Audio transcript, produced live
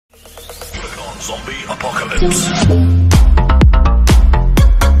Zombie apocalypse.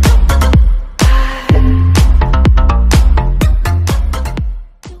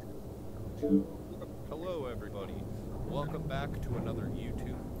 Hello everybody, welcome back to another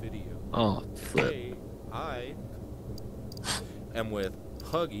YouTube video. Oh, flip. Today, I am with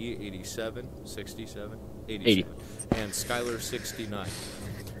Huggy87, 67, 87, and Skylar69.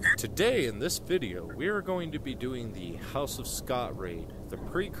 Today in this video, we are going to be doing the House of Scott raid, the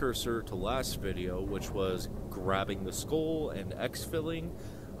precursor to last video, which was grabbing the skull and exfilling,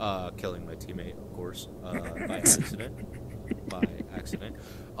 killing my teammate, of course, by accident.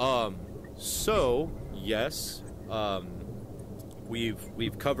 So, yes,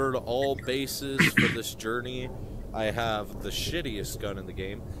 we've covered all bases for this journey. I have the shittiest gun in the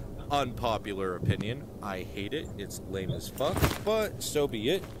game. Unpopular opinion. I hate it. It's lame as fuck, but so be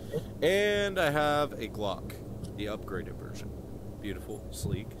it. And I have a Glock, the upgraded version. Beautiful,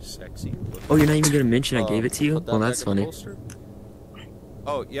 sleek, sexy. Oh, you're not even gonna mention I gave it to you? Well, that's funny.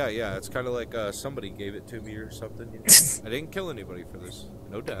 Oh, yeah, it's kind of like somebody gave it to me or something. You know? I didn't kill anybody for this.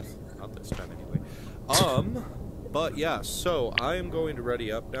 No death. Not this time, anyway. But yeah, so I am going to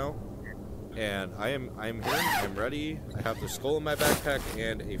ready up now. And I'm here, I'm ready. I have the skull in my backpack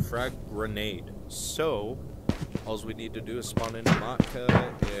and a frag grenade. So, all we need to do is spawn into Matka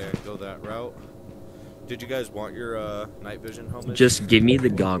and go that route. Did you guys want your night vision helmet? Just give me the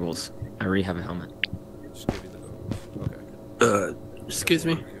goggles. I already have a helmet. Just give you the goggles. Okay. Excuse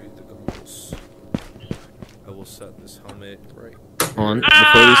me. Give you the goggles. I will set this helmet right. On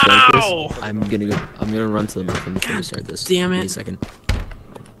before we start this, I'm gonna run to the bathroom before we start this. Damn it. Give me a second.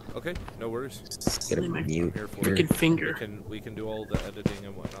 Okay, no worries. Get a mute. Freaking finger. We can do all the editing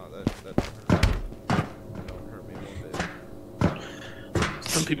and whatnot. That don't hurt me one bit.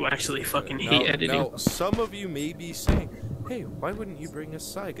 Some people actually fucking hate editing. Now, some of you may be saying, hey, why wouldn't you bring a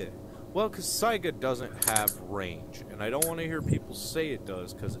Saiga? Well, because Saiga doesn't have range. And I don't want to hear people say it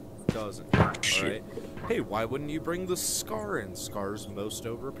does, because it doesn't. Alright? Hey, why wouldn't you bring the Scar in? Scar's most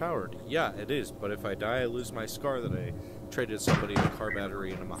overpowered. Yeah, it is. But if I die, I lose my Scar that I traded somebody a car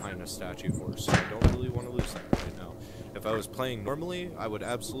battery and a Mahina statue for. So I don't really want to lose that right now. If I was playing normally, I would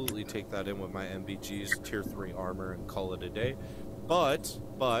absolutely take that in with my MBG's tier 3 armor and call it a day. But,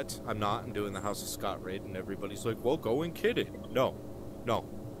 I'm not. I'm doing the House of Scott raid, and everybody's like, well, go in kitted. No.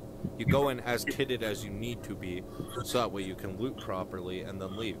 You go in as kitted as you need to be, so that way you can loot properly and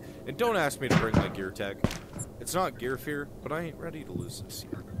then leave. And don't ask me to bring my gear tag. It's not gear fear, but I ain't ready to lose this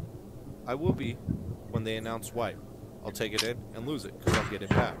yet. I will be when they announce wipe. I'll take it in and lose it, because I'll get it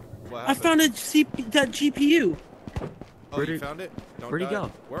back. I found that GPU. Oh, you found it? Where'd he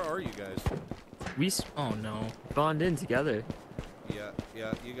go? Where are you guys? Oh no. Spawned in together. Yeah,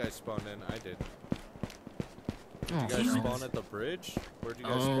 you guys spawned in. I did. Oh, you guys spawn at the bridge? Where'd you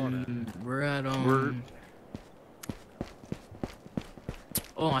guys spawn at? We're at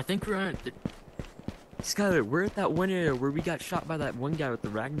Oh, I think we're at the... Skylar, we're at that one area where we got shot by that one guy with the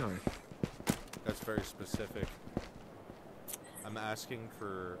Ragnar. That's very specific. I'm asking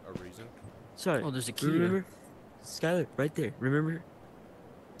for a reason. Sorry. Oh, there's a key. Remember? Skylar, right there. Remember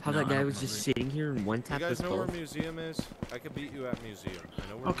how that guy was just sitting here and one tap you guys his know where bolt? museum is? I could beat you at museum. I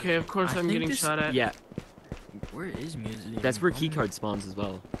know where Okay, of course I'm getting shot at. Yeah. Where is museum? That's where keycard spawns as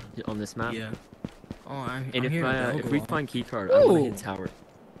well on this map. Yeah. Oh, I'm And here if we find keycard, I want to hit tower.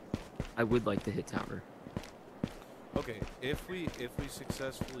 I would like to hit tower. Okay, if we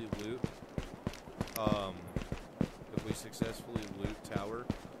successfully loot tower,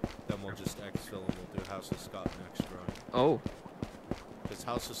 then we'll just exfil and we'll do House of Scott next round. Oh. Because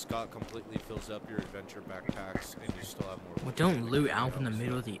House of Scott completely fills up your adventure backpacks and you still have more. Well, don't loot out in the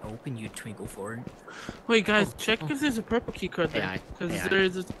middle of the open, you twinkle for it. Wait, guys, check if there's a purple key card there. Because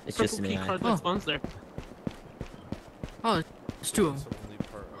there's a purple key card that spawns there. Oh, it's two of them. That's the only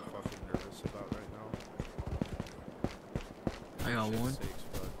part I'm fucking nervous about right now. I got one.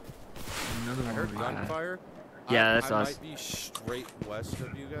 Another I one. heard gunfire. Yeah, that's I us. might be straight west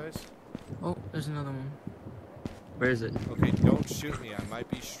of you guys. Oh, there's another one. Where is it? Okay, don't shoot me. I might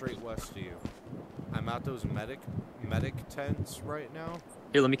be straight west of you. I'm at those medic tents right now.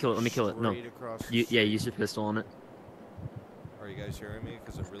 Here, let me kill it. Let me kill it. No. Straight across the Yeah, use your pistol on it. Are you guys hearing me?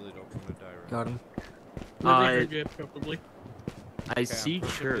 Because I really don't want to die right Got him. Probably. I see I'm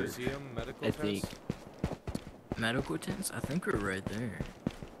pushing church. museum, medical I tents. think. Medical tents? I think we're right there.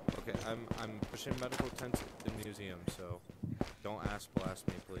 Okay, I'm pushing medical tents in museum, so don't blast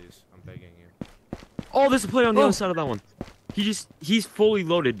me, please. I'm begging you. Oh, there's a player on the other side of that one. He's fully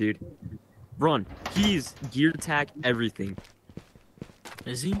loaded, dude. Run. He's gear attack everything.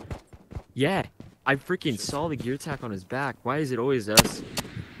 Is he? Yeah. I freaking saw the gear attack on his back. Why is it always us?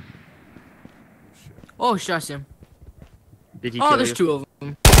 Oh, shots him. Did he Oh, kill there's you? 2 of them.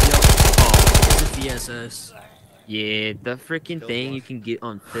 Yep. Oh, it's a VSS. Yeah, the freaking Killed thing one. you can get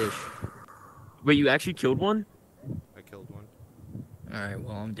on fish. Wait, you actually killed one? I killed one. Alright,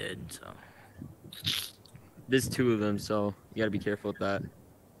 well, I'm dead, so. There's 2 of them, so you gotta be careful with that.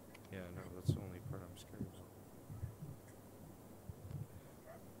 Yeah, no, that's the only part I'm scared about.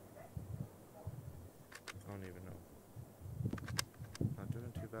 I don't even know. Not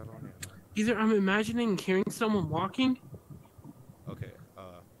doing too bad on ammo. Either I'm imagining hearing someone walking. Okay,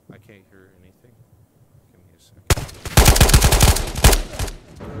 I can't hear anything. Give me a second.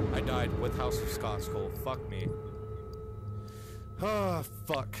 I died with House of Scott's Skull. Fuck me. Ah,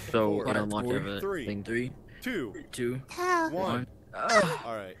 fuck. So, Four, it unlocked four, everything. 3, 2, 2, 1. 1.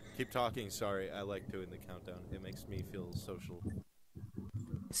 Alright, keep talking. Sorry, I like doing the countdown. It makes me feel social.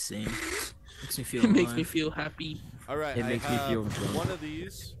 Same. Makes me feel It makes alive. me feel happy. Alright, It I makes me have feel drunk. one of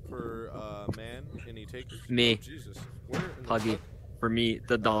these for, man. Any takers? Me. Oh, Jesus. Where in the Puggy. fuck? For me,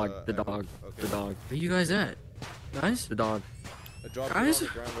 the dog, the Evan. dog, Okay. the dog, Where you guys at? Guys? the dog. I dropped Guys? it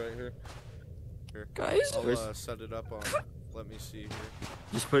on the ground right here. Here. Guys? I'll Where's- set it up on. Let me see here.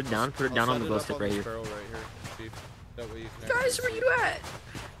 Just put it down I'll on set the it glow up stick on right this here. barrel right here, Chief. That way you can Guys, actually where see you it. at?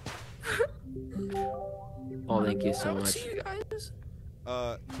 Oh, thank you I so don't much. see you guys.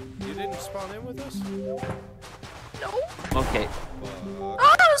 You didn't spawn in with us? No. Okay, Fuck.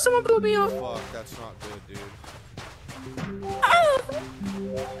 Ah, someone blew me up. Fuck, that's not good, dude. Ah.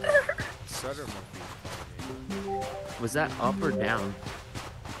 Setter monkey's calling me. was that up or down?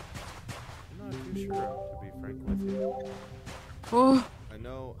 I'm not too sure, to be frank with you. Oh, I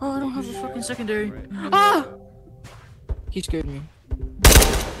know. Oh, I don't think have a you fucking should, secondary. right? Ah! He scared me.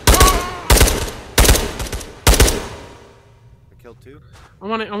 I killed 2. I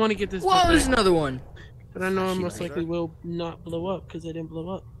want to get this. Whoa, book there's back, another one. but I know I Actually, most right likely there. will not blow up because I didn't blow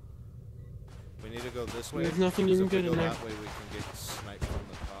up. We need to go this way. There's nothing because even if we good go in there. that way, we can get sniped from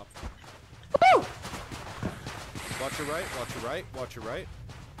the top. Woo! Watch your right, watch your right, watch your right.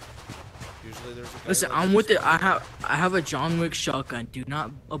 Usually there's a guy Listen, like I'm this. with it. I have a John Wick shotgun. Do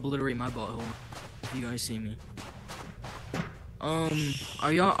not obliterate my butthole. If you guys see me. Are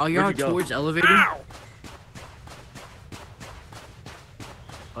y'all Where'd you go? towards elevator? Ow!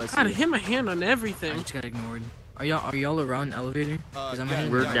 Oh, I see God, I it. hit my hand on I everything. just got ignored. Are y'all around elevator? 'Cause I'm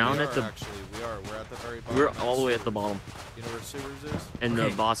heading- We're yeah, down we at are, the- Actually, we are. We're at the very bottom. We're of all the way at the sewers. bottom, You know where sewers is? in the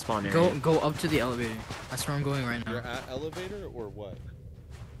Okay. boss spawn area. Go up to the elevator. That's where I'm going right You're now. at elevator or what?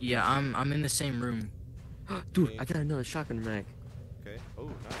 Yeah, I'm in the same room. Dude, I got another shotgun mag. Okay. Oh,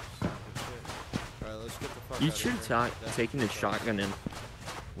 nice. Good shit. Alright, let's get the fuck You out of should here. ta That's taking the fuck. shotgun in.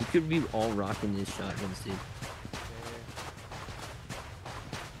 We could be all rocking these shotguns, dude. Okay.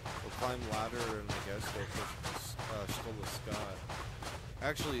 We'll climb ladder and I guess go push Skull of Scott.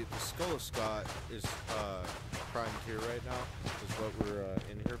 Actually, the Skull of Scott is prime tier right now. Is what we're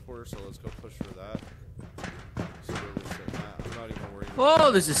in here for. So let's go push for that. See where we're sitting at. I'm not even worried.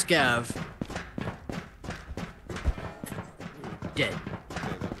 Oh, there's a scav. Dead. Okay,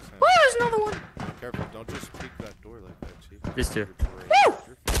 that was him. Oh, there's another one. Careful, don't just peek that door like that, Chief. This too. You're brave. Woo!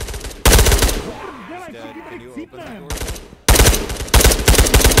 He's dead. Can you open the door?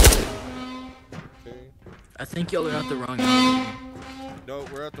 Okay. I think y'all are at the wrong elevator. No,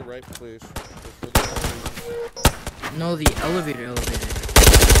 we're at the right place. No, the elevator. Okay.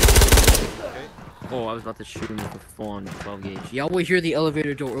 Oh, I was about to shoot him with a full-on 12 gauge. Y'all will hear the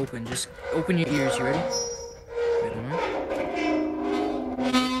elevator door open. Just open your ears. You ready? Wait a minute.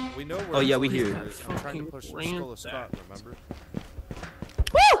 We know where Oh, yeah, we the hear door it. is. I'm trying to push the Fucking Skull of Scott, remember?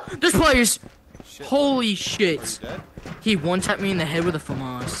 Woo! There's players. Shit. Holy Are shit. you dead? He one-tapped me in the head with a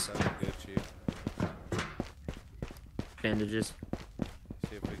FAMAS. That's good, Chief. Bandages.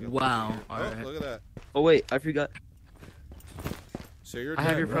 See if we can Wow, look here. alright. Oh, look at that. Oh wait, I forgot. So you're I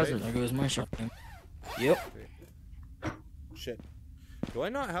have dead, your right? present. There goes my shotgun. Yep. Shit. Do I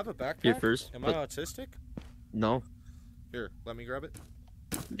not have a backpack? Here first, Am I but- autistic? No, Here, let me grab it.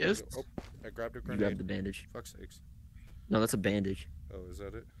 Yes. Oh, I grabbed a you grenade. grabbed the bandage. Fuck's sakes. No, that's a bandage. Oh, is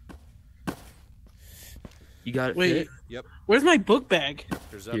that it? You got it. Wait. Fit? Where's my book bag?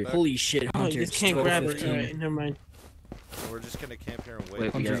 There's that Here. back. Holy shit, Oh, Hunter. you just it's can't grab it. 12:15. Alright, never mind. We're just gonna camp here and wait.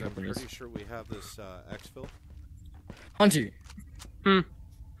 Wait, we because gotta I'm open pretty this. sure we have this exfil. Hunter, We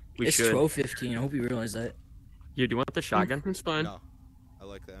it's should. 12:15. I hope you realize that. Here, do you want the shotgun? It's fine. No, I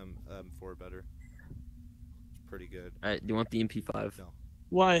like the M4 better. It's pretty good. Alright, do you want the MP5? No.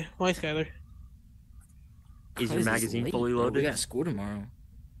 Why? Why, Skyler? Is Why your this magazine late, fully bro? loaded? We got school tomorrow.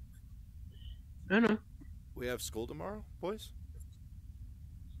 I don't know. We have school tomorrow, boys.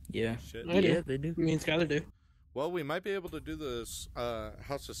 Yeah. Shit. I do. Yeah, they do. Me and Skyler do. Well, we might be able to do this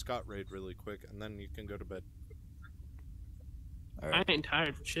House of Scott raid really quick, and then you can go to bed. Alright. I ain't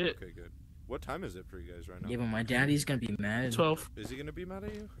tired for shit. Okay, good. What time is it for you guys right now? Yeah, but my daddy's gonna be mad. 12. Is he gonna be mad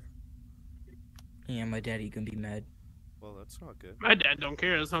at you? Yeah, my daddy gonna be mad. Well, that's not good. My dad don't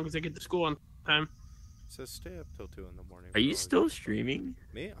care as long as I get to school on time. It says stay up till 2 in the morning. Are you still streaming?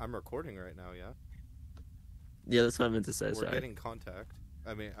 Me? I'm recording right now. Yeah. Yeah, that's what I meant to say. We're Sorry. getting contact.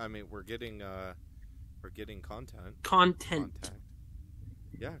 I mean, we're getting content. Content.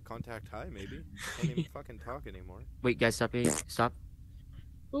 Yeah, contact high maybe. Can't even fucking talk anymore. Wait, guys, stop eating. Stop.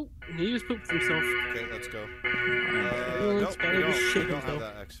 Oh, he just pooped himself. Okay, let's go. Let's Nope, go. we Just shit don't have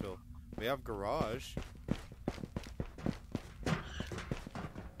himself. that exfil. We have garage.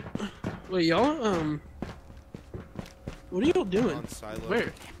 Wait, y'all, what are y'all doing? On silo.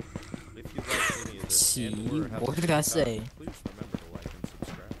 Where? If you like any of this See, and/or have what a did I TikTok, say? Please remember to like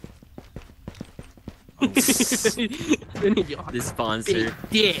and subscribe. Any of y'all This sponsor.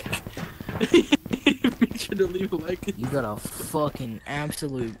 big dick. Make sure to leave a like. You got a fucking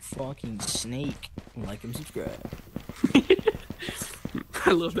absolute fucking snake. Like and subscribe.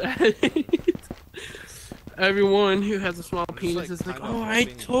 I love that. Everyone who has a small I'm just, penis is like, kind oh, of I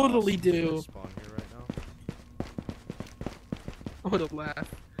hoping totally Boston do. will spawn here right now. I would have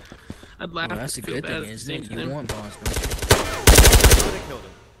laughed. I'd laugh. Well, that's a and feel good bad thing, at the isn't same it? You time. want boss, don't I thought I killed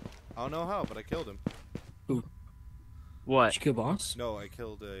him. I don't know how, but I killed him. you? What? Did you kill boss? No, I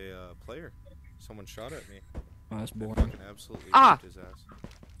killed a player. Someone shot at me. Oh, that's I boring. fucking absolutely Ah! kicked his ass.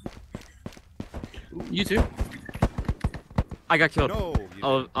 You too? I got killed. No,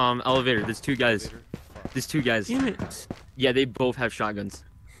 you Elevator. There's two guys. elevator. Fuck. There's two guys. Damn it. Yeah, they both have shotguns.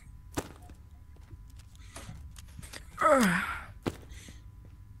 That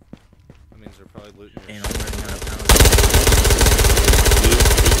means they're probably looting your And shit. I'm running out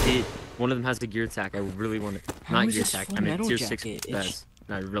of One of them has the gear attack. I really want it. How Not is gear this attack. full I mean metal tier 6 jacket? best.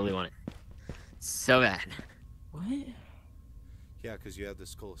 No, I really want it. So bad. What? Yeah, because you have the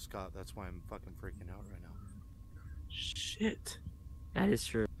Skull of Scott. That's why I'm fucking freaking out right now. Shit. That is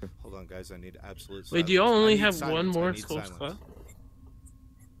true. Hold on, guys. I need absolute silence. Wait, do y'all I only need have silence. one I more need Skull silence. Squad?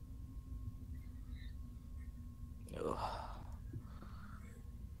 Ugh.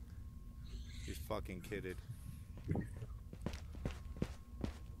 You fucking kidded.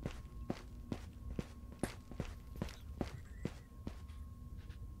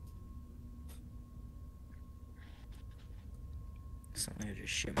 Something I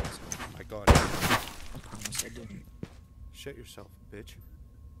just shit myself. I got it. I promise I didn't. Shit yourself, bitch.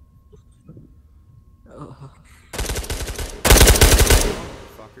 Ugh.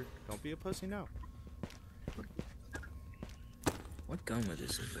 Fucker. Don't be a pussy now. What gun would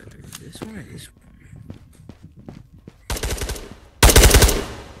this look better? This one or this one?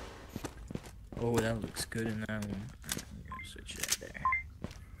 Oh, that looks good in that one. I'm gonna switch that there.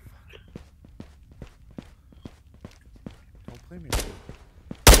 Don't play me, you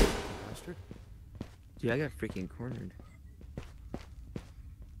bastard. Dude, I got freaking cornered.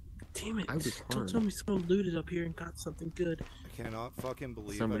 Damn it. I was Don't hard. tell me someone looted up here and got something good. I cannot fucking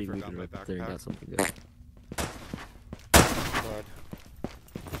believe Somebody I forgot looted my up there and backpack. got something good. God.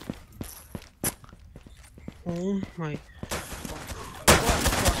 Oh my.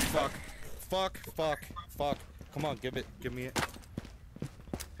 Fuck. Come on, give me it.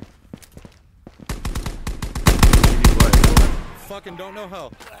 Fucking don't know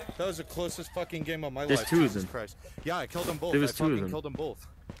how. That was the closest fucking game of my There's life. two of Jesus them. Christ. Yeah, I killed them both. There was I two of fucking them. killed them both.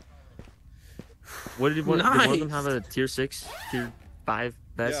 What did one of them Nice. have a tier 6, tier 5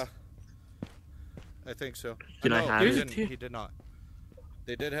 best? Yeah. I think so. Can I No, have he it? didn't. He did not.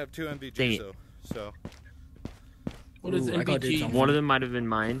 They did have 2 Dang MVGs it. though. So What is Ooh, I got NBG? dibs on One of them might have been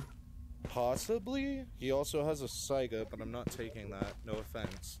mine. possibly he also has a Saiga, but I'm not taking that. No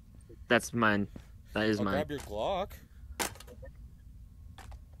offense. That's mine. That is I'll mine. grab your Glock.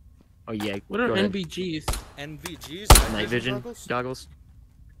 Oh yeah. What are go ahead. NBGs? NVGs. Night vision goggles? goggles.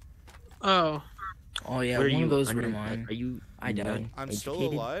 Oh. Oh yeah, Where are one you? of those On were your- mine. Are you? I died. I'm still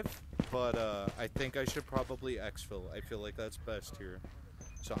educated? alive, but I think I should probably exfil. I feel like that's best here.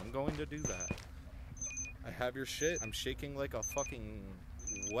 So I'm going to do that. I have your shit. I'm shaking like a fucking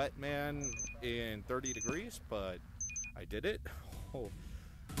wet man in 30 degrees, but I did it. Oh,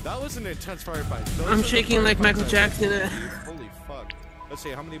 that was an intense firefight. Those are I'm the shaking like firefights Michael I Jackson. did. Holy fuck. Let's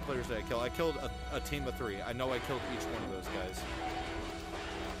see, how many players did I kill? I killed a team of 3. I know I killed each one of those guys.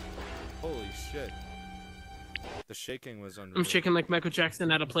 Holy shit. The shaking was unreal. I'm shaking like Michael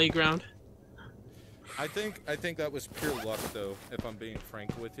Jackson at a playground. I think that was pure luck, though. If I'm being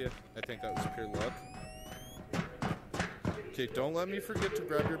frank with you, I think that was pure luck. Okay, don't let me forget to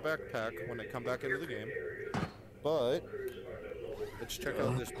grab your backpack when I come back into the game. But let's check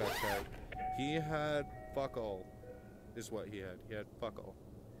out this backpack. He had fuck all, is what he had. He had fuck all.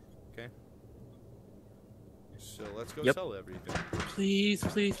 Okay. So let's go sell everything. Please,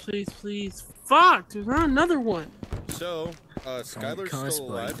 please, please, please. Fuck! There's not another one. So, Skylar's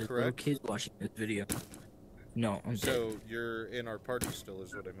still alive, correct? Little kids watching this video. No, I'm dead. So you're in our party still,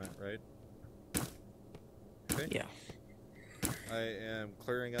 is what I meant, right? Okay. Yeah. I am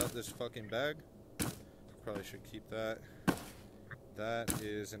clearing out this fucking bag. Probably should keep that. That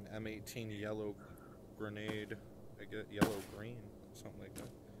is an M18 yellow grenade. I get yellow green, something like that.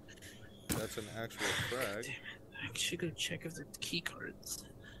 That's an actual frag. Damn it. I should go check if the key cards.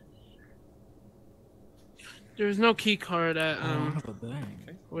 There's no key card at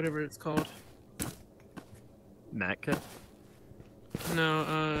whatever it's called. Matka?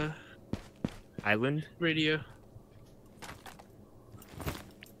 No, Island? radio.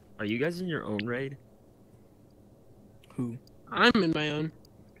 Are you guys in your own raid? Who? I'm in my own.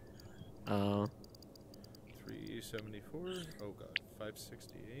 374. Oh god,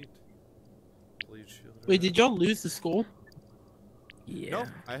 568. Bleed shield. Wait, did y'all lose the skull? Yeah. No,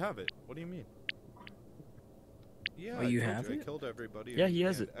 I have it. What do you mean? Yeah, Oh, you have it? I killed everybody. Yeah, he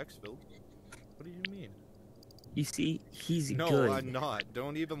has it. Exfilled. What do you mean? You see, he's No, good. I'm not.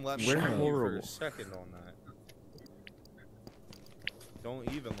 Don't even let me We're think for a horrible. second on that. Don't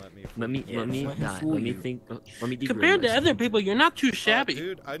even let me. Let me Yeah, think. Let me Compared to other people, you're not too shabby.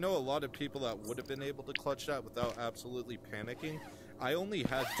 Dude, I know a lot of people that would have been able to clutch that without absolutely panicking. I only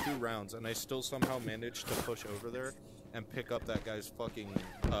had 2 rounds, and I still somehow managed to push over there and pick up that guy's fucking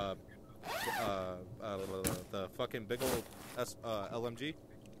the fucking big old LMG.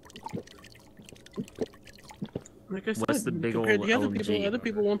 Like I said, What's the big compared old to LMG? other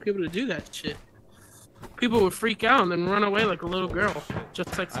people won't be able to do that shit. People would freak out and then run away like a little girl,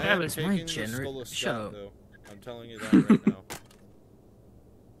 just like I am Skylar. taking the generate- skull of Shut Scott, up. though. I'm telling you that right now.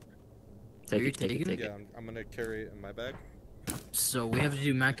 Take You're it, take it, taking take Yeah, it. I'm gonna carry it in my bag. So we have to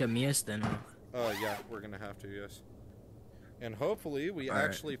do Macamias then. Oh yeah, we're gonna have to, yes. And hopefully we Alright.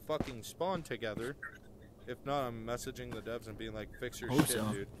 actually fucking spawn together. If not, I'm messaging the devs and being like, fix your Hope shit,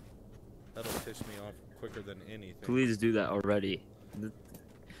 so. dude. That'll piss me off quicker than anything. Please do that already.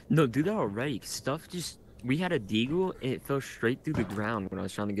 No, do that already. Stuff just. We had a deagle, and it fell straight through the ground when I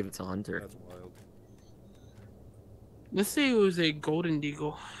was trying to give it to Hunter. That's wild. Let's say it was a golden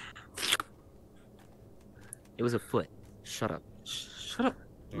deagle. It was a foot. Shut up. Shut up.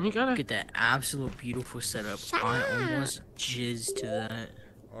 You gotta. Look at that absolute beautiful setup. I almost jizzed to that.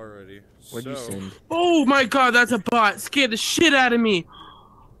 Alrighty. What'd you send? Oh my god, that's a bot. Scared the shit out of me.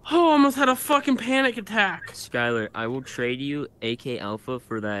 Oh, I almost had a fucking panic attack. Skylar, I will trade you AK Alpha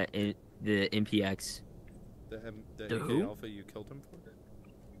for the MPX. The The AK who? Alpha you killed him for?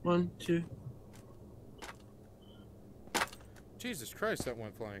 1, 2. Jesus Christ, that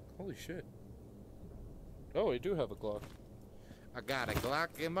went flying. Holy shit. Oh, I do have a Glock. I got a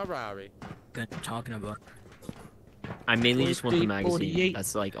Glock in my Rari. What I'm talking about. I mainly just want the 48. magazine.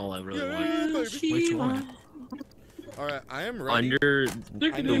 That's like all I really want. Which one? Alright, I am ready. Under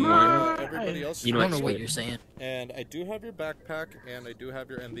Look I at know the me. one. everybody else. You I know don't know what, what shit. you're saying. And I do have your backpack, and I do have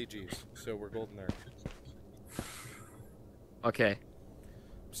your MVGs, so we're golden there. Okay.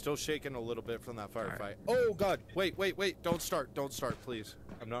 I'm still shaking a little bit from that firefight. Oh god, wait, don't start, please.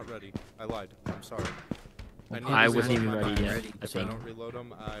 I'm not ready. I lied. I'm sorry. need I to wasn't reload even my ready mags. yet, I If I think. don't reload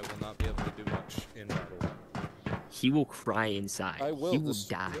them, I will not be able to do much in battle. He will cry inside. I will. He will This-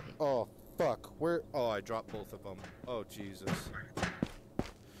 die. Oh fuck! Where? Oh, I dropped both of them. Oh Jesus!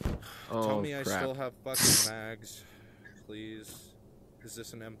 Oh, Tell me crap. I still have fucking mags, please. Is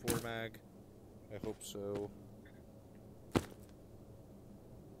this an M4 mag? I hope so.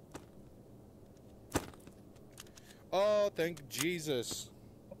 Oh, thank Jesus.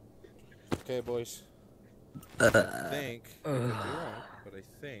 Okay, boys. I think, I could be wrong, but I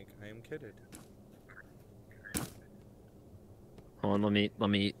think I am kidded. Hold on, let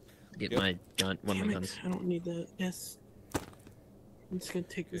me get Yep. my gun. One of Damn my it, guns. I don't need that. Yes. I'm just gonna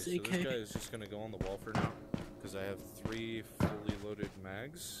take Okay, this so AK. this guy is just gonna go on the wall for now, because I have 3 fully loaded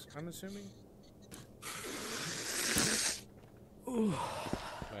mags, I'm assuming?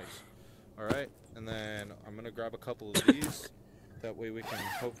 Nice. Alright, and then I'm gonna grab a couple of these, that way we can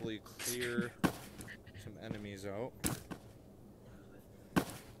hopefully clear some enemies out.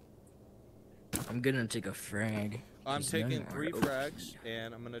 I'm gonna take a frag. I'm These taking men are 3 OP. frags,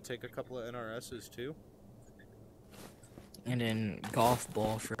 and I'm gonna take a couple of NRSs too. And then golf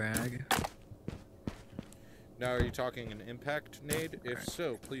ball frag. Now, are you talking an impact nade? If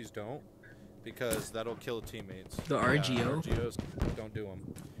so, please don't, because that'll kill teammates. The RGO? RGOs, don't do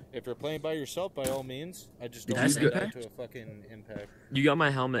them. If you're playing by yourself, by all means. I just don't That's want to impact? to a fucking impact. You got my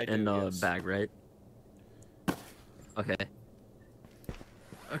helmet I and do, yes. bag, right? Okay.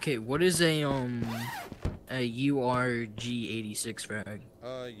 Okay, what is a URG-86 frag?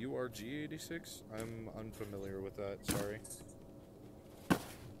 URG-86? I'm unfamiliar with that, sorry.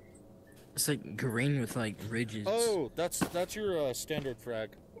 It's like green with like ridges. Oh, that's your standard frag.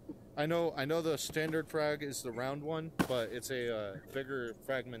 I know the standard frag is the round one, but it's a bigger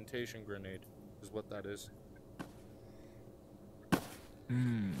fragmentation grenade, is what that is.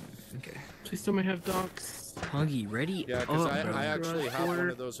 Okay. Please tell me I have docs. Huggy, ready? Yeah, because up, I bro. actually have one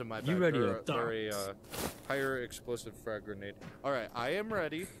of those in my bag. You ready They're, up? they're a higher explosive frag grenade. Alright, I am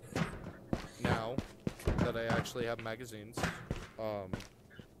ready. Now that I actually have magazines.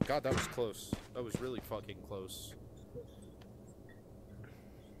 God, that was close. That was really fucking close.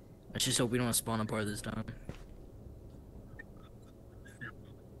 Let's just hope we don't spawn apart this time.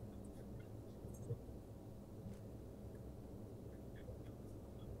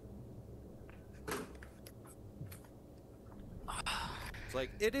 It's like,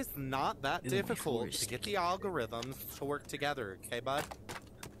 it is not that Ooh, difficult to forest. get the algorithms to work together, okay, bud?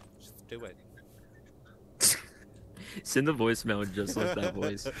 Just do it. Send the voicemail just like that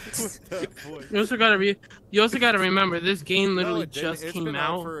voice. You also gotta remember this game literally it didn't. just It's came been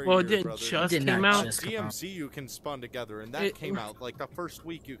out out. for a Well, year, it didn't brother. just It did came not out. just- come out. DMC you can spawn together, and that It- came out like the first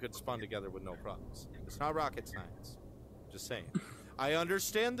week you could spawn together with no problems. It's not rocket science. Just saying. I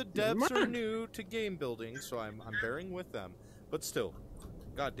understand the devs are new to game building, so I'm bearing with them. But still,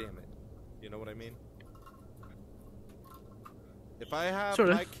 god damn it. You know what I mean? If I have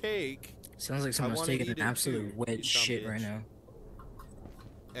Sorta. my cake Sounds like someone's wanna taking eat an it absolute too, wet you shit dumb right bitch. now.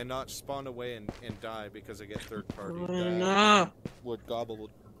 and not spawn away and die because I get third party, Oh, that no. would gobble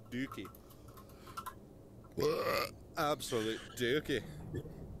dookie. Absolute dookie.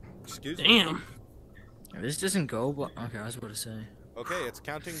 Excuse me. Damn. If this doesn't go, but okay, I was about to say. Okay, it's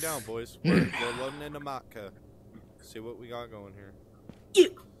counting down, boys. We're loading into Matka. See what we got going here.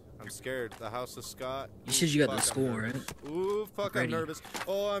 I'm scared. The House of Scott. You said you got the fuck, I'm score, nervous. right? Ooh, fuck, I'm Ready. nervous.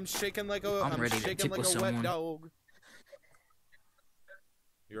 Oh, I'm shaking like a. I'm ready to shaking tickle like a someone. wet dog.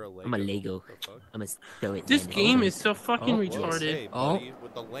 You're a Lego. I'm a Lego. The fuck? I'm a throw it. This man. game is so fucking Oh, Whoa, retarded. hey, Oh. buddy,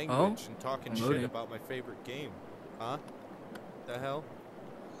 with the language and talking shit loading. about my favorite game. Huh? The hell?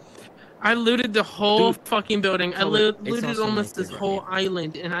 I looted the whole Dude, fucking building. I tell it- it's looted also almost my this favorite whole game.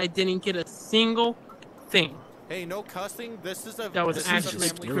 island, and I didn't get a single thing. Hey, no cussing. This is a. That was this actually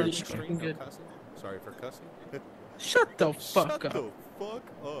is a family pretty friendly fucking stream. No good. cussing. Sorry for cussing. Shut the Shut fuck up. the fuck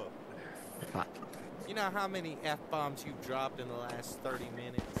up. Fuck. You know how many F-bombs you dropped in the last 30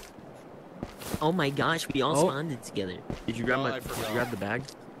 minutes? Oh my gosh, we all Oh. spawned together. Did you grab Oh, my? I Did forgot. you grab the bag?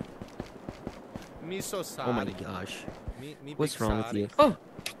 Me so sorry. Oh my gosh. Me What's big wrong with sorry. you? Oh,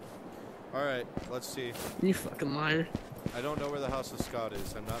 Alright, let's see. You fucking liar. I don't know where the House of Scott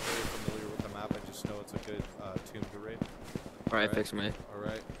is. I'm not very familiar with the map. I just know it's a good tomb to raid. All right, fix my.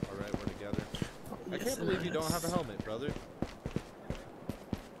 Alright, we're together. I Yes, can't believe you don't yes. have a helmet, brother.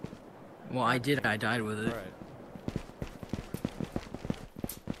 well, I did. I died with it Alright.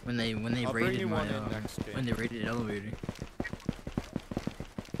 when they I'll bring raided you my one in next game. when they raided the elevator.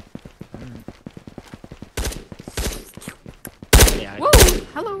 Yeah. Woo!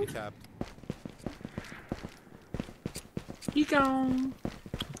 Hello. Cap. You gone.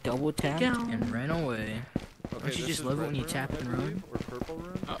 Double tapped Yeah. and ran away. Okay, Don't you this just is love it red when you room, tap I and believe, run? Or purple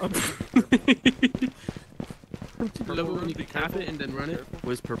room? Don't you love it when you Be can tap careful, it and then be run it? careful. What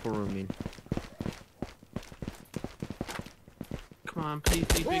does purple room mean? Come on, please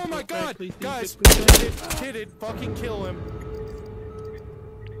be big. Oh my big, god! please be Guys, big, big, big. hit it, fucking kill him.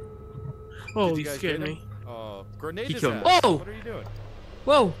 Oh, Did you guys scared get him? me. Grenade He his killed me. ass. Oh! What are you doing?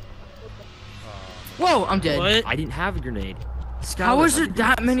 Whoa! Whoa! I'm dead. What? I didn't have a grenade. How was there Skylar had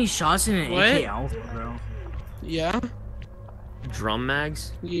that grenades. many shots in an What? AK Alpha, bro? Yeah? Drum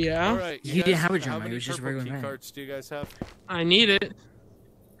mags? Yeah? Alright, He didn't have a how drum, many it was just purple regular key mag. cards do you guys have? I need it.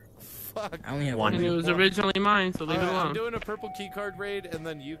 Fuck. I only have One. And it was originally mine, so leave it Alright, I'm alone. doing a purple key card raid, and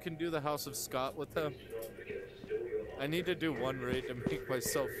then you can do the House of Scott with them. I need to do one raid to make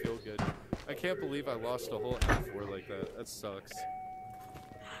myself feel good. I can't believe I lost a whole M4 like that. That sucks.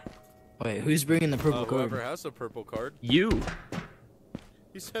 Wait, who's bringing the purple Whoever card? has a purple card. You.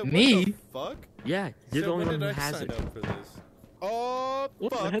 He said, what Me? the fuck? Yeah, He you're said, the only when one who did I has sign it. up for this? Oh,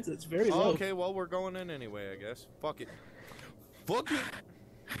 What the fuck. headset's very low. Okay, well, we're going in anyway, I guess. Fuck it. Fuck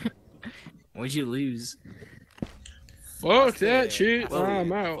it. What'd you lose? Fuck I that said, shit. I said,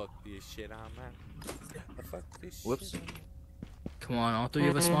 I'm out. Fuck this shit, I'm out. Fuck this Whoops. shit. Come on, all three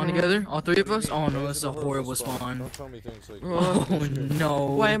of us spawn together? All three of us? Oh no, this is a horrible spawn. Don't tell me things like Oh no.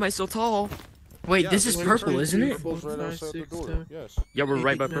 Why am I so tall? Wait, Yeah, this is purple, isn't it? Purple's right 5, outside the 6, door. 7, Yes. Yeah, we're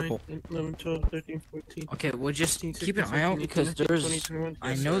right by 8, purple. 9, 11, 12, 13, 14. Okay, well just 15, keep an 16, eye out 17, because 18, there's 20, 21, I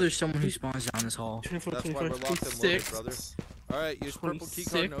Yes, know sir. there's someone who spawns down this hall. 24, That's why 25, we're locked and loaded, 26, brother. Alright, use purple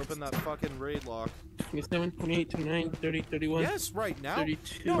keycard and open that fucking raid lock. 27, 28, 29, 30, 31, Yes, right now.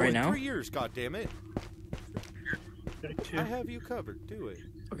 32, No, Right in now? 3 years, goddammit. 32. I have you covered. Do it.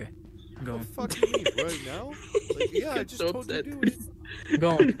 I'm What going. the fuck do you mean, right now? Like, yeah, I just so told you upset. to do it. I'm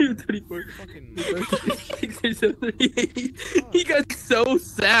going. 34. Fucking. 36, 37, 38. He got so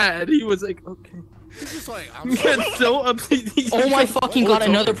sad. He was like, okay. He's just like, I'm He sorry. got so upset. Oh my fucking god, What?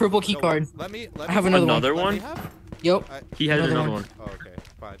 another purple No, keycard. let me I have another one. Another let me one? have- Yup. He had Another another one. one. Oh, okay,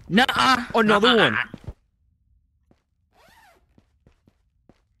 fine. Nuh-uh. Another one.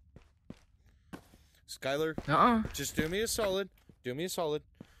 Skylar, Nuh-uh. just do me a solid. Do me a solid.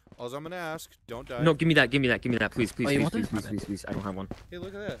 All I'm gonna ask, don't die. No, give me that. Give me that. Give me that. Please, please, Oh, you please, want please, this? please, please, please. I don't have one. Hey,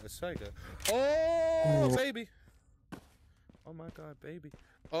 look at that. A Saiga. Oh, Oh. baby. Oh my god, baby.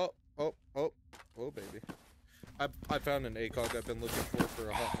 Oh, baby. I found an ACOG I've been looking for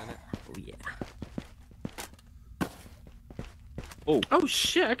a hot minute. Oh yeah. Oh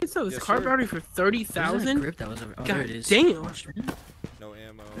shit, I can sell this Yes, car sir. battery for Where's that 30,000. grip that was over? Oh, God there it is. damn. No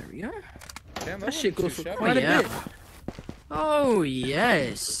ammo. There we go. Damn, That shit goes for too shabby. quite a yeah. bit. Oh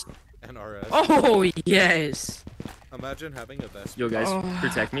yes. NRS. Oh yes. Imagine having a vest. Yo, guys, Oh.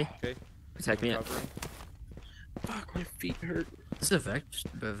 protect me. Okay. Protect me. Covering. Fuck, my feet hurt. This is a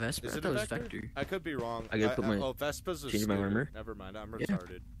Vespa. Is I it thought a it was vector? Vector. I could be wrong. I gotta put my- Oh, Vespa's a change my scooter. armor. Never mind, I'm Yeah.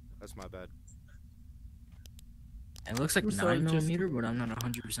 retarded. That's my bad. It looks like I'm sorry, 9mm, but I'm not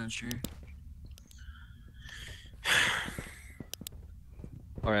 100% sure.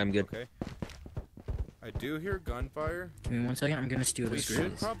 All right, I'm good. Okay. I do hear gunfire. Give me 1 second. I'm gonna steal We this should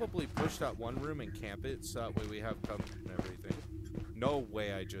grip. probably push that one room and camp it, so that way we have cover and everything. No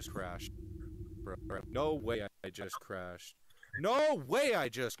way I just crashed. Bro, no way I just crashed. No way I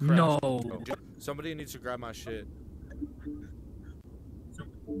just crashed. No. Bro. Somebody needs to grab my shit.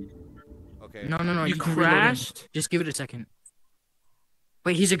 Okay. No. You can reload him. crashed? Just give it a second.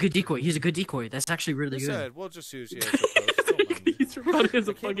 Wait, he's a good decoy. He's a good decoy. That's actually really Like I good. said, we'll just use you as a post. Don't mind me. He's running as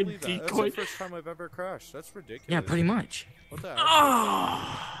a I can't fucking believe that. That's decoy. the first time I've ever crashed. That's ridiculous. Yeah, pretty much. What the heck?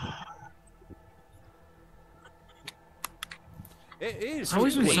 Oh. It is. It's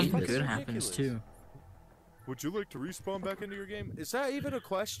always when Wait, something that's good happens ridiculous. too. Would you like to respawn back into your game? Is that even a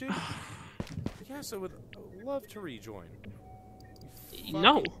question? Yes, I would love to rejoin. You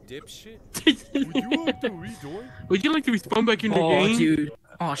No. fucking dipshit. Would you like to rejoin? Would you like to respawn back in the Oh, game? dude.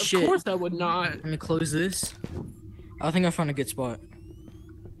 Oh Of shit. course I would not. Let me close this. I think I found a good spot.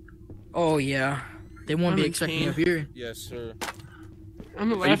 Oh yeah. They won't I'm be in expecting pain. me up here. Yes, sir. I'm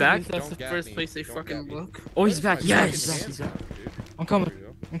you laughing back? because that's Don't the gat first me. place they Don't fucking gat me. look. Oh, he's back. That is Yes. my Yes. fucking He's back. hands down, dude. I'm coming. There you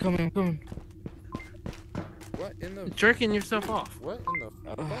go. I'm coming. I'm coming. What in the? Jerking yourself off. What in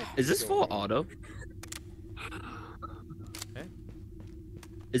the? fuck Is this full going on? auto? Eh?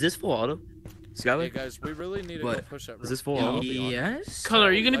 Is this full auto? Hey Skylar? guys, we really need to go What? push that. Is this full Yeah, auto? I'll be on. Yes. Color,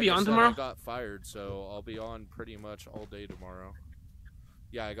 are you gonna Like be I on said, tomorrow? I got fired, so I'll be on pretty much all day tomorrow.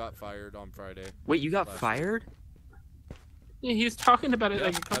 Yeah, I got fired on Friday. Wait, you got Last- fired? Yeah, he was talking about it Yeah,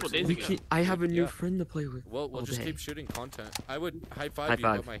 like a couple days We ago. can, I have a new Yeah. friend to play with. Well, we'll all just day. keep shooting content. I would high five High you,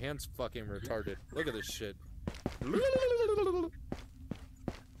 five. but my hand's fucking retarded. Look at this shit.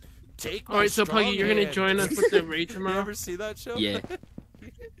 Take my Alright, so strong Puggy, you're gonna hand. join us with the raid You tomorrow? ever see that show? Yeah.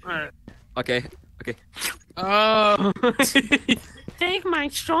 Alright. Okay. Oh. Take my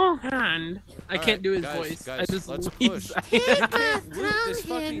strong hand. I Alright, can't do his guys, voice. guys, I just let's leave. push. I can't root this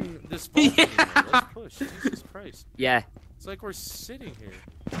fucking this ball anymore. Let's push. Jesus Christ. Yeah. It's like we're sitting here.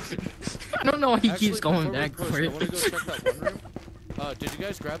 I don't know why he Actually, keeps going before we back push, for I it. wanna go check that one room. Did you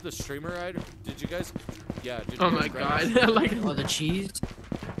guys grab the streamer item? Did you guys? Yeah. Did you Oh guys my grab god. it? Like, Oh, the cheese.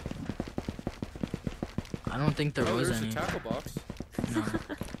 I don't think there Oh, was there's any. a tackle box. No.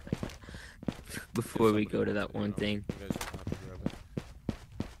 Before we go to that one thing. You guys don't have to grab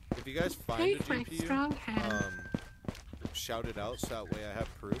it. If you guys find a take my GPU, strong hand. shout it out so that way I have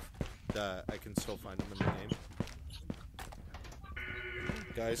proof that I can still find them in the game.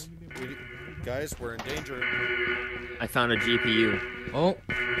 Guys, we're in danger. I found a GPU. Oh,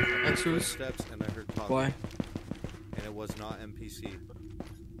 I heard Exos. footsteps and I heard talking. why? And it was not NPC.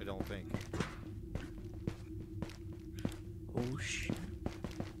 I don't think. Oh shit.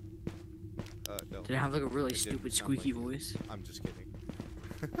 No. Did it have like a really It didn't stupid sound like squeaky it. voice? I'm just kidding.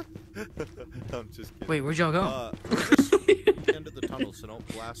 I'm just kidding. Wait, where'd y'all go? We're just at the end of the tunnel, so don't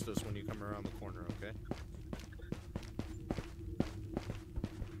blast us when you come around the corner, okay?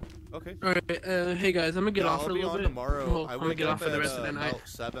 Okay. Alright, hey guys, I'm gonna get off for a little bit. Tomorrow. Well, I'm gonna get off for the rest of the night.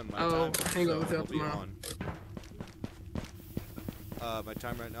 7 my I'll time, hang out so with y'all I'll be tomorrow. on. My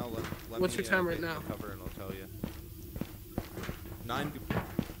time right now. Let What's me, your time right get now? Cover and I'll tell you. 9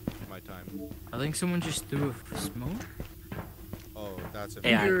 my time. I think someone just threw a smoke. Oh, that's it.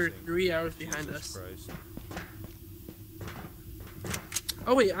 You're 3 hours behind us. Christ.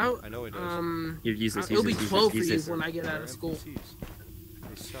 Oh wait, I know it does. Here, use this. It'll Use be this, 12 for use you this. when I get out of school.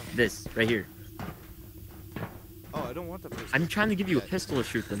 They suck. This right here. Oh, I don't want the pistol. I'm trying to give you a pistol to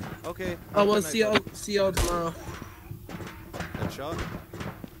shoot them. Okay. Oh well, then I see y'all tomorrow. Headshot.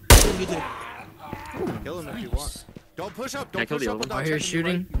 You too. Kill him if you Nice. want. Don't push up. Don't I killed push the up other without I hear checking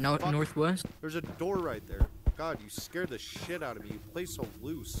shooting. the right. No, Fuck. northwest. There's a door right there. God, you scared the shit out of me. You play so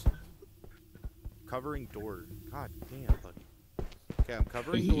loose. Covering door. God damn, buddy. Okay, I'm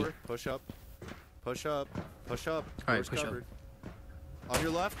covering door. Push up. Push up. Push up. All right, Door's push up. covered. On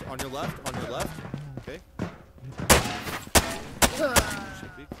your left. On your left. On your left. Okay.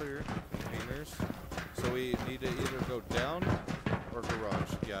 Should be clear. Containers. So we need to either go down or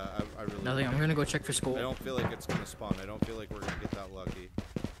garage. Yeah, I really. Nothing. I'm gonna go check for school. I don't feel like it's gonna spawn. I don't feel like we're gonna get that lucky.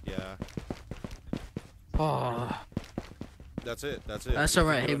 Yeah. Oh, That's it. That's it. that's We all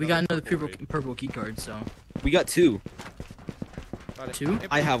can right. do Hey, we got another raid. purple key card. So We got 2. God, Two? hey,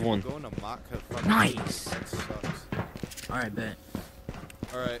 I have people one. Going to mock have fucking Nice. That sucks. all right, bet.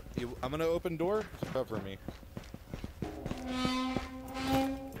 All right, I'm gonna open door. Cover me.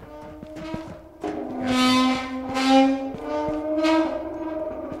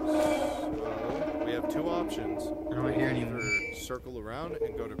 So, we have 2 options. I don't hear We can anyone. either circle around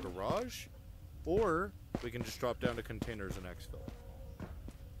and go to garage, or we can just drop down to containers and exfil.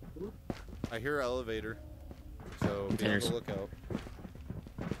 I hear elevator, so be on Containers. the lookout.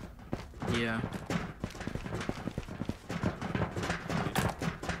 Yeah.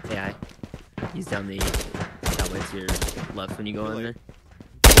 AI. He's down the way to your left when you go in Really? there.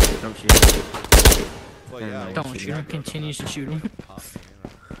 Don't shoot. Well, yeah. Don't Don't shoot him. Continues to shoot him.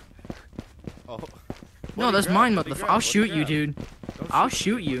 Oh. No, What'd that's he grab? mine, What'd he motherfucker. grab? I'll What'd he shoot you, grab? dude. Don't I'll shoot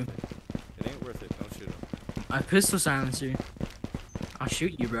shoot you. It ain't worth it. Don't shoot him. I pistol silencer. I'll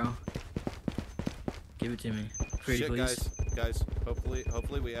shoot you, bro. Give it to me. Pretty Shit, please. guys.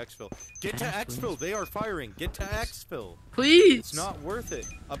 Hopefully we exfil. Get to Yes, exfil. They are firing. Get to exfil. Please. It's not worth it.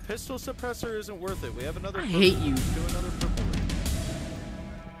 A pistol suppressor isn't worth it. We have another. I purple. hate you. Do another purple. ring.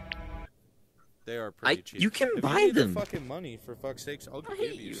 They are pretty cheap. You can if buy you need them. The fucking money for fuck's sakes. I'll I give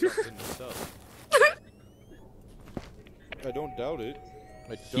hate you you. something to sell. I don't doubt it.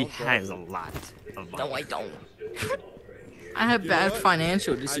 I He don't doubt has it. a lot of No, money. I don't. I have You know bad what?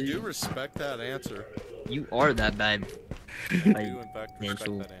 financial I do decisions. respect that answer. You are that bad. I do in fact respect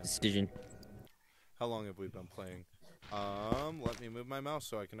Financial that answer. decision. How long have we been playing? Let me move my mouse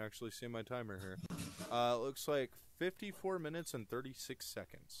so I can actually see my timer here. It looks like 54 minutes and 36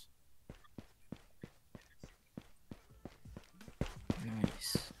 seconds.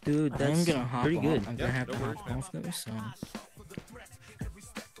 Nice. Dude, I'm that's gonna hop pretty off. good. I'm Yeah, gonna have no to worries, hop man. off though, so.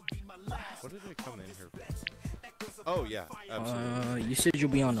 What did I come in here for? Oh, yeah, absolutely. You said you'll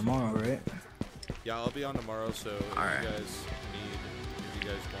be on tomorrow, right? Yeah, I'll be on tomorrow, so if Alright. you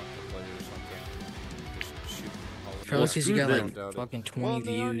guys want to play or something, just shoot. Probably because you got screw like them. fucking Well, 20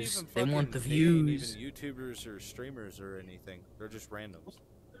 they aren't views. even They want the fucking- they ain't views. even YouTubers or streamers or anything. They're just randoms.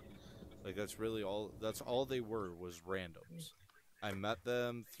 Like that's really all. That's all they were was randoms. I met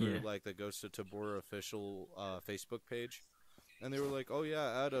them through Yeah. like the Ghost of Tabor official Facebook page, and they were like, "Oh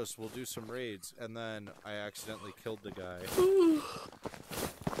yeah, add us. We'll do some raids." And then I accidentally killed the guy.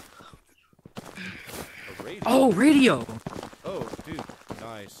 A raid? Oh, radio! Oh, dude,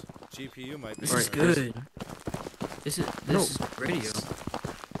 nice. GPU might be. This Alright, is good. This is No. radio.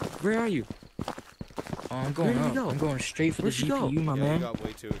 Where are you? Oh, I'm going Where'd up. you go? I'm going straight for Where'd the you go? GPU, my Yeah, you man. got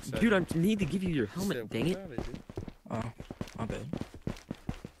way too excited. Dude, I need to give you your Said, helmet, dang "What it. about dude?" Oh, my bad.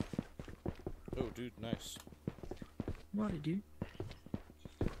 Oh, dude, nice. What, dude?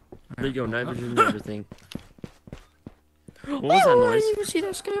 There you go, Alright, nitrogen and well, everything. What was that Oh, I noise? didn't even see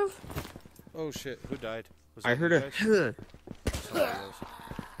that, Scav. Oh shit, who died? Was I it heard you a guys? Somebody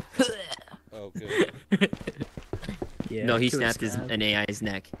else. Oh, good. Yeah, No, he kill snapped his, Scav. an AI's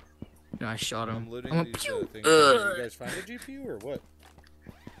neck. No, I shot him. I'm looting I'm a these pew. things. You guys find a GPU or what?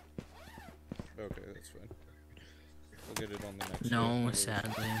 Okay, that's fine. We'll get it on the next No, one.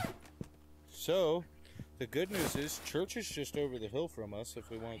 sadly. So, the good news is church is just over the hill from us if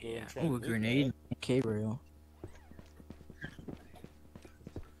we want to go Yeah. and try Oh, a and loot grenade. K-rail.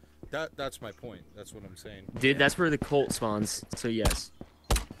 That's my point. That's what I'm saying. Dude, that's where the cult spawns, so yes.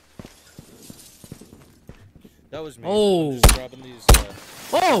 That was me. Oh. I'm just grabbing these.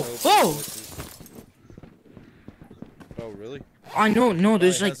 Oh! Oh, really? I know. No,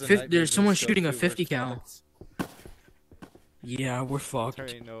 there's Probably like has a night there's vision someone scope shooting a too, 50 where's cal. Fox? Yeah, we're fucked.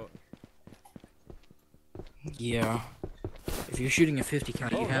 Terry, no. Yeah. If you're shooting a 50 cal,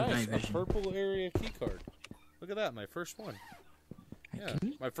 you have nice. night vision. A purple area key card. Look at that, my first one. Yeah,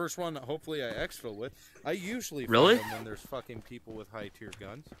 my first one. Hopefully, I exfil with. I usually find them when there's fucking people with high tier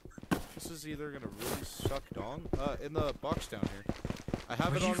guns. This is either gonna really suck dong. In the box down here. I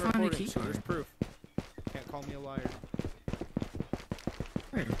have it on recording, so there's proof. Can't call me a liar.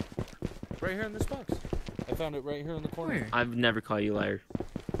 Where? Right here in this box. I found it right here in the corner. Where? I've never called you liar.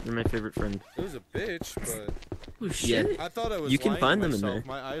 You're my favorite friend. It was a bitch, but Oh shit. I thought I was. You can lying find to them in myself. there.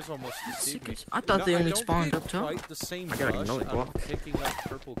 My eyes almost deceived me. I thought they I only don't spawned get up top. quite the same I gotta rush know it, out walk. of picking up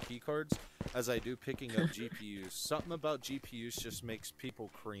purple key cards as I do picking up GPUs. Something about GPUs just makes people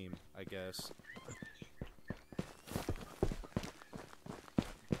cream, I guess.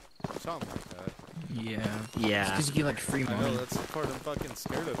 Something like that. Yeah. Yeah. Because you get like free I know, money. that's the part I'm fucking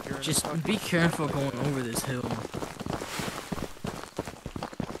scared of here. Just be careful going over this hill.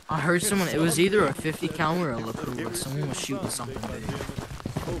 I heard someone. It was either a 50 cal or a Lapua. Someone was shooting something big.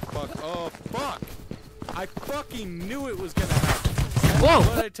 Oh fuck! Oh fuck! I fucking knew it was gonna happen. Whoa!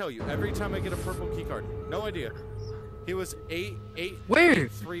 What did I tell you? Every time I get a purple key card, no idea. He was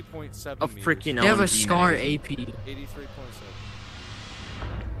 3.7. A freaking They have a LMG, Scar man. AP. 83.7.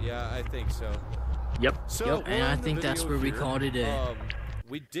 Yeah, I think so. Yep. So, Yep, and we're I in the think that's video where we here. called it a.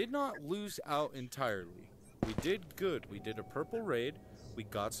 We did not lose out entirely. We did good. We did a purple raid. We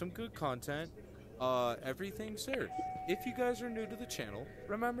got some good content. Everything's there. If you guys are new to the channel,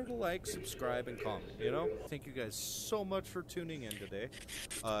 remember to like, subscribe, and comment, you know? Thank you guys so much for tuning in today.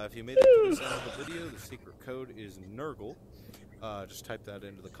 If you made it to this end of the video, the secret code is NERGLE. Just type that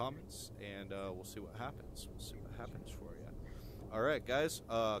into the comments, and we'll see what happens. We'll see what happens for you. Alright, guys.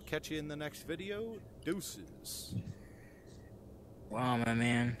 Catch you in the next video. Deuces. Wow, my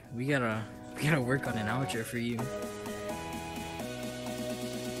man. We gotta work on an outro for you.